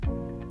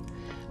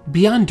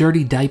Beyond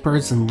dirty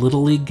diapers and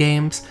Little League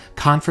games,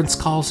 conference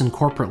calls and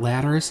corporate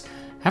ladders,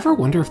 ever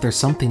wonder if there's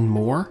something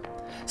more?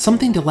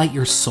 Something to light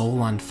your soul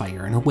on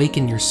fire and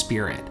awaken your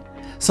spirit.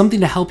 Something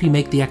to help you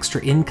make the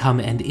extra income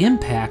and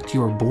impact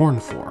you were born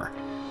for.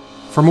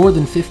 For more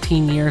than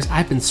 15 years,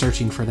 I've been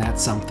searching for that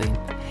something.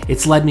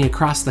 It's led me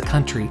across the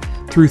country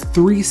through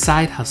 3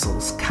 side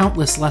hustles,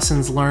 countless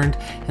lessons learned,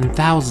 and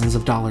thousands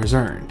of dollars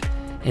earned.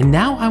 And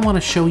now I want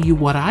to show you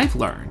what I've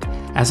learned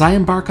as I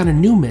embark on a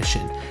new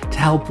mission to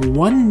help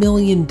 1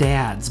 million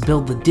dads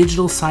build the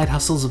digital side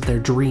hustles of their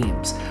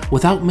dreams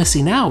without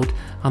missing out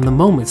on the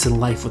moments in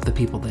life with the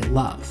people they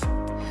love.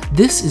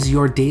 This is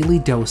your daily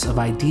dose of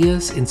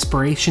ideas,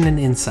 inspiration, and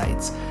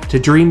insights to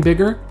dream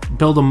bigger,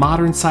 build a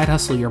modern side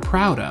hustle you're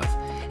proud of,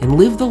 and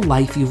live the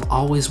life you've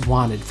always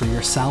wanted for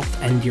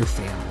yourself and your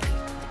family.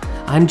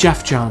 I'm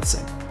Jeff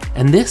Johnson,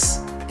 and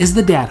this is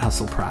the Dad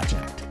Hustle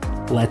Project.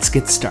 Let's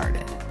get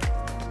started.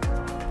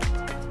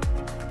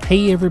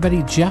 Hey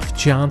everybody, Jeff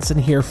Johnson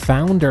here,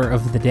 founder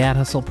of the Dad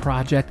Hustle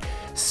Project.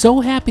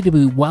 So happy to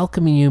be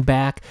welcoming you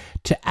back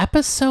to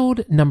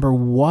episode number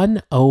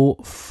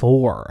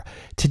 104.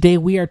 Today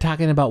we are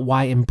talking about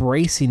why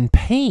embracing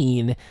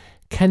pain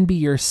can be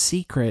your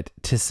secret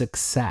to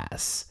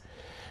success.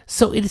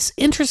 So it's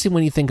interesting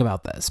when you think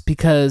about this,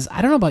 because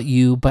I don't know about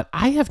you, but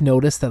I have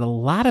noticed that a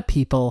lot of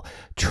people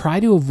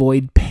try to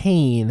avoid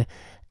pain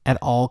at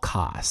all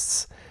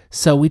costs.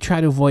 So we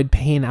try to avoid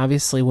pain,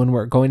 obviously, when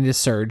we're going to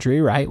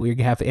surgery, right? We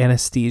have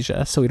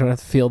anesthesia, so we don't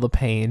have to feel the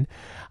pain.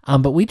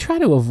 But we try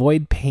to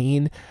avoid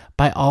pain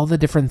by all the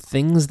different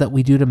things that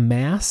we do to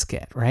mask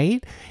it,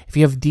 right? If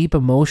you have deep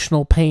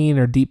emotional pain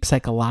or deep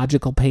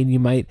psychological pain, you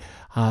might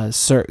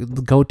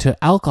go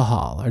to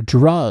alcohol or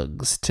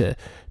drugs to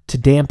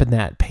dampen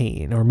that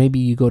pain, or maybe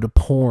you go to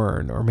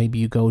porn, or maybe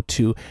you go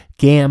to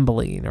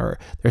gambling, or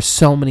there's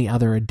so many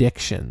other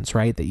addictions,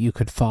 right, that you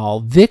could fall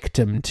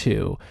victim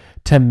to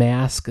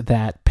mask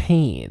that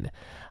pain.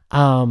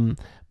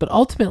 But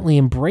ultimately,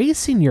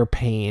 embracing your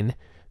pain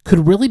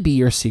could really be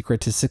your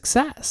secret to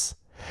success,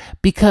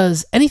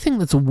 because anything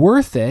that's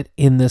worth it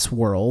in this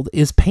world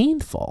is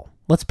painful.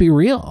 Let's be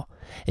real.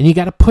 And you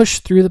got to push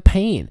through the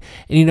pain.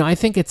 And, I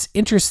think it's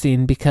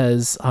interesting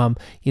because,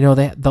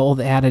 the old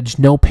adage,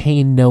 no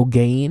pain, no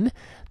gain,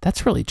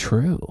 that's really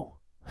true.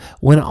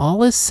 When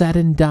all is said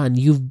and done,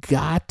 you've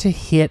got to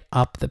hit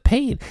up the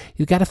pain.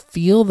 You've got to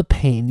feel the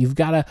pain. You've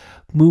got to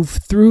move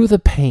through the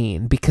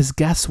pain, because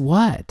guess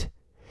what?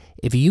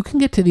 If you can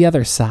get to the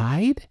other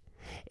side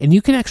and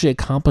you can actually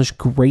accomplish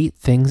great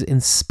things in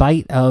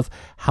spite of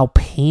how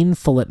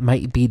painful it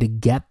might be to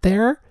get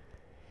there,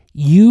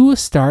 you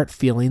start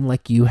feeling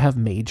like you have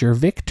major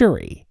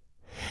victory.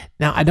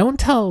 Now, I don't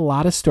tell a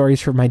lot of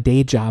stories from my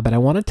day job, but I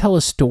want to tell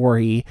a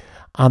story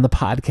on the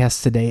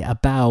podcast today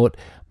about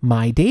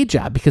my day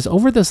job, because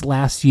over this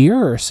last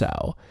year or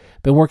so,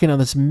 I've been working on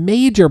this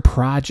major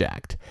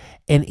project,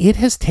 and it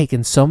has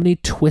taken so many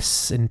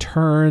twists and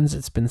turns.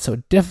 It's been so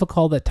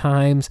difficult at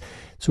times.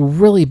 It's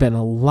really been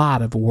a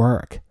lot of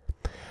work.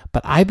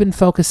 But I've been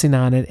focusing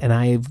on it, and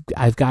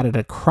I've got it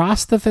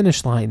across the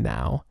finish line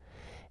now.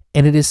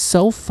 And it is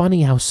so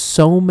funny how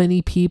so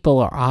many people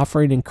are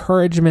offering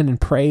encouragement and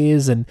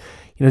praise and,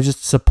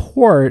 just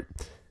support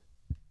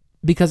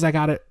because I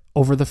got it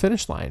over the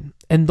finish line.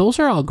 And those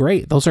are all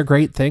great. Those are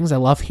great things. I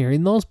love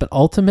hearing those. But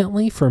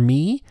ultimately, for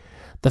me,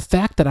 the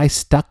fact that I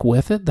stuck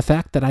with it, the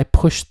fact that I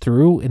pushed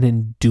through and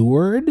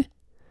endured,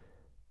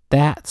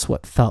 that's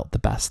what felt the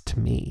best to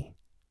me.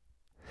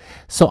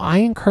 So I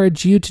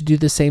encourage you to do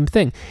the same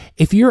thing.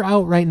 If you're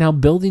out right now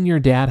building your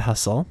dad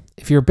hustle,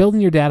 if you're building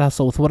your dad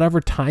hustle with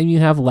whatever time you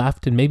have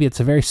left, and maybe it's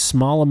a very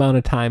small amount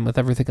of time with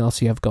everything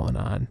else you have going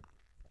on,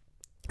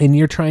 and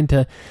you're trying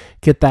to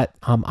get that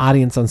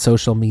audience on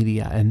social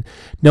media, and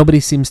nobody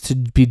seems to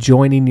be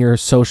joining your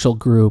social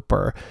group,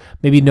 or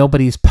maybe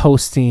nobody's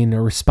posting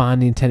or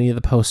responding to any of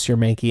the posts you're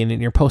making,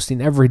 and you're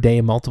posting every day,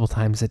 multiple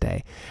times a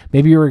day.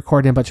 Maybe you're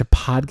recording a bunch of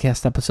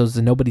podcast episodes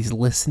and nobody's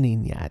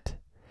listening yet.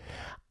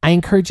 I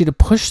encourage you to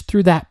push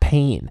through that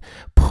pain,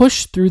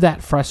 push through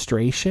that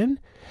frustration,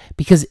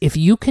 because if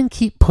you can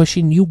keep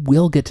pushing, you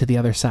will get to the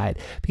other side,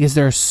 because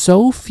there are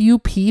so few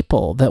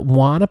people that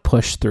want to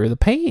push through the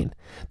pain.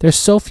 There's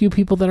so few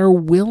people that are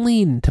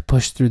willing to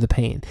push through the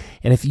pain.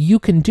 And if you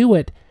can do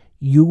it,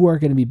 you are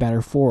going to be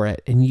better for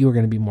it, and you are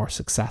going to be more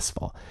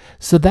successful.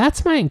 So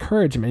that's my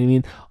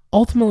encouragement.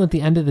 Ultimately, at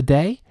the end of the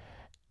day,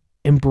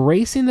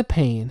 embracing the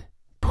pain,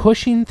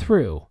 pushing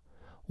through,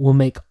 will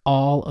make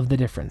all of the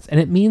difference. And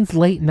it means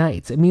late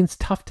nights. It means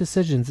tough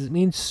decisions. It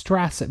means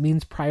stress. It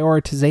means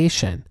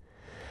prioritization.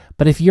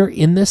 But if you're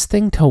in this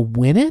thing to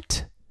win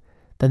it,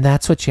 then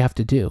that's what you have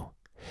to do.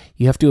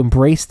 You have to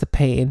embrace the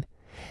pain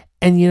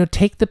and,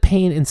 take the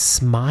pain and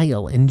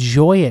smile,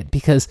 enjoy it,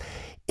 because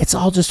it's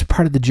all just a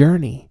part of the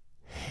journey.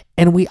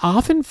 And we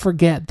often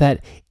forget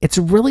that it's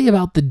really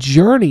about the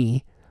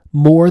journey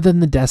more than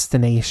the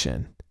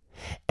destination.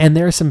 And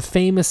there are some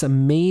famous,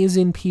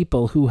 amazing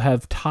people who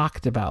have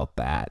talked about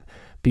that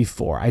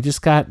before. I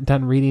just got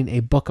done reading a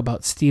book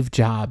about Steve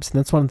Jobs, and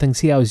that's one of the things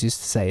he always used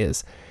to say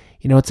is,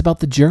 it's about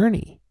the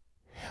journey.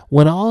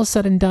 When all is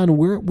said and done,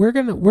 we're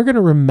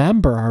gonna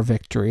remember our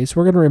victories.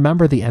 We're gonna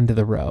remember the end of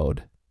the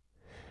road.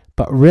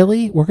 But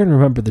really, we're gonna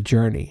remember the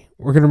journey.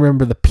 We're gonna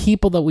remember the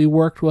people that we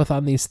worked with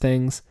on these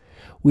things.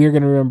 We are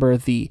gonna remember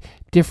the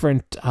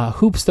different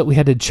hoops that we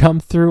had to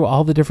jump through,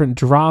 all the different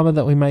drama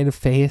that we might have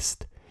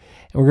faced.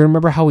 And we're gonna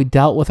remember how we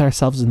dealt with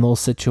ourselves in those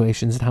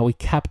situations and how we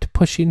kept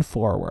pushing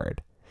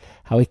forward.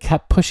 How we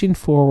kept pushing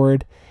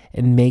forward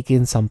and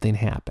making something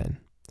happen.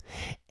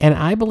 And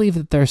I believe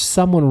that there's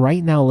someone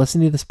right now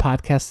listening to this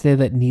podcast today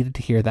that needed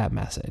to hear that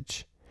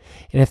message.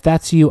 And if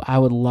that's you, I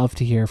would love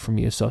to hear from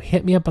you. So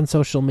hit me up on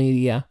social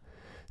media,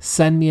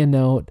 send me a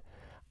note.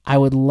 I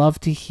would love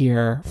to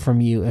hear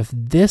from you if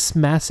this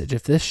message,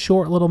 if this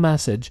short little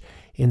message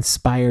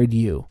inspired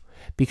you.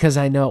 Because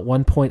I know at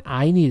one point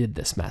I needed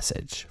this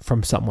message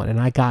from someone,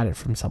 and I got it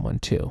from someone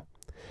too.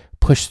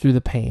 Push through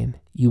the pain.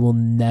 You will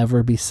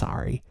never be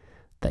sorry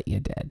that you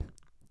did.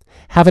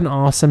 Have an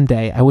awesome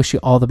day. I wish you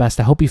all the best.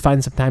 I hope you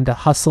find some time to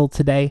hustle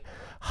today.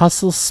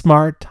 Hustle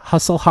smart,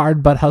 hustle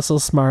hard, but hustle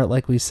smart,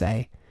 like we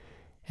say,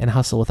 and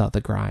hustle without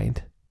the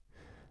grind.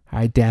 All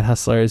right, Dad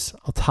Hustlers,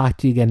 I'll talk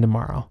to you again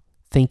tomorrow.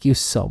 Thank you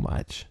so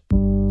much.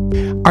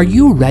 Are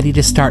you ready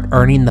to start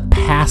earning the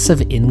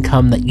passive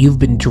income that you've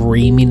been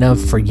dreaming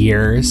of for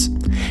years?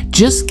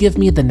 Just give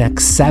me the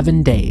next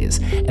 7 days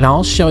and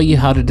I'll show you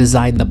how to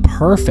design the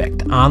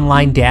perfect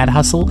online dad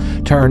hustle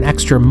to earn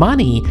extra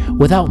money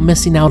without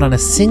missing out on a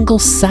single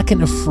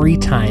second of free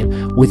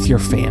time with your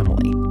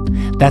family.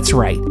 That's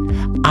right.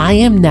 I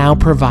am now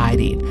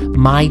providing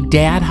my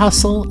Dad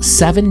Hustle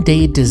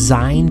 7-Day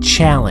Design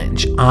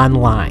Challenge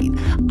online.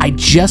 I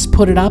just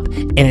put it up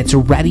and it's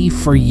ready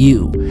for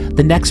you.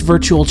 The next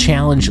virtual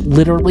challenge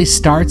literally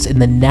starts in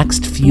the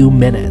next few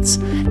minutes,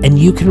 and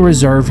you can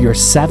reserve your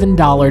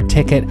 $7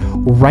 ticket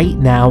right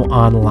now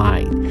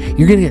online.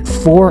 You're going to get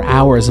 4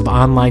 hours of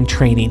online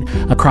training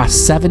across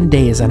 7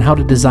 days on how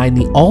to design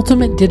the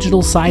ultimate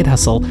digital side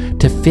hustle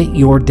to fit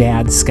your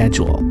dad's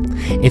schedule.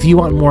 If you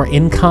want more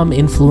income,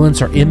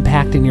 influence, or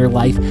impact in your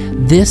life,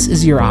 this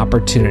is your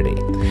opportunity.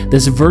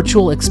 This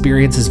virtual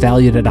experience is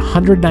valued at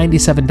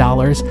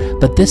 $197,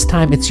 but this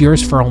time it's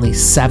yours for only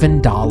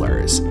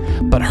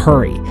 $7. But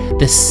hurry,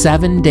 this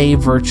 7-day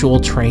virtual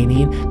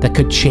training that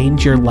could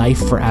change your life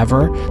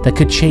forever, that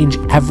could change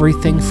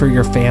everything for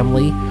your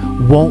family,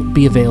 won't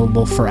be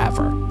available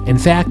forever. In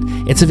fact,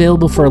 it's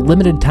available for a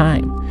limited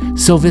time.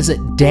 So visit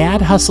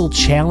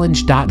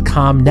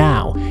dadhustlechallenege.com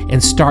now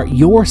and start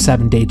your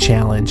 7-day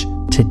challenge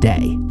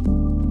today.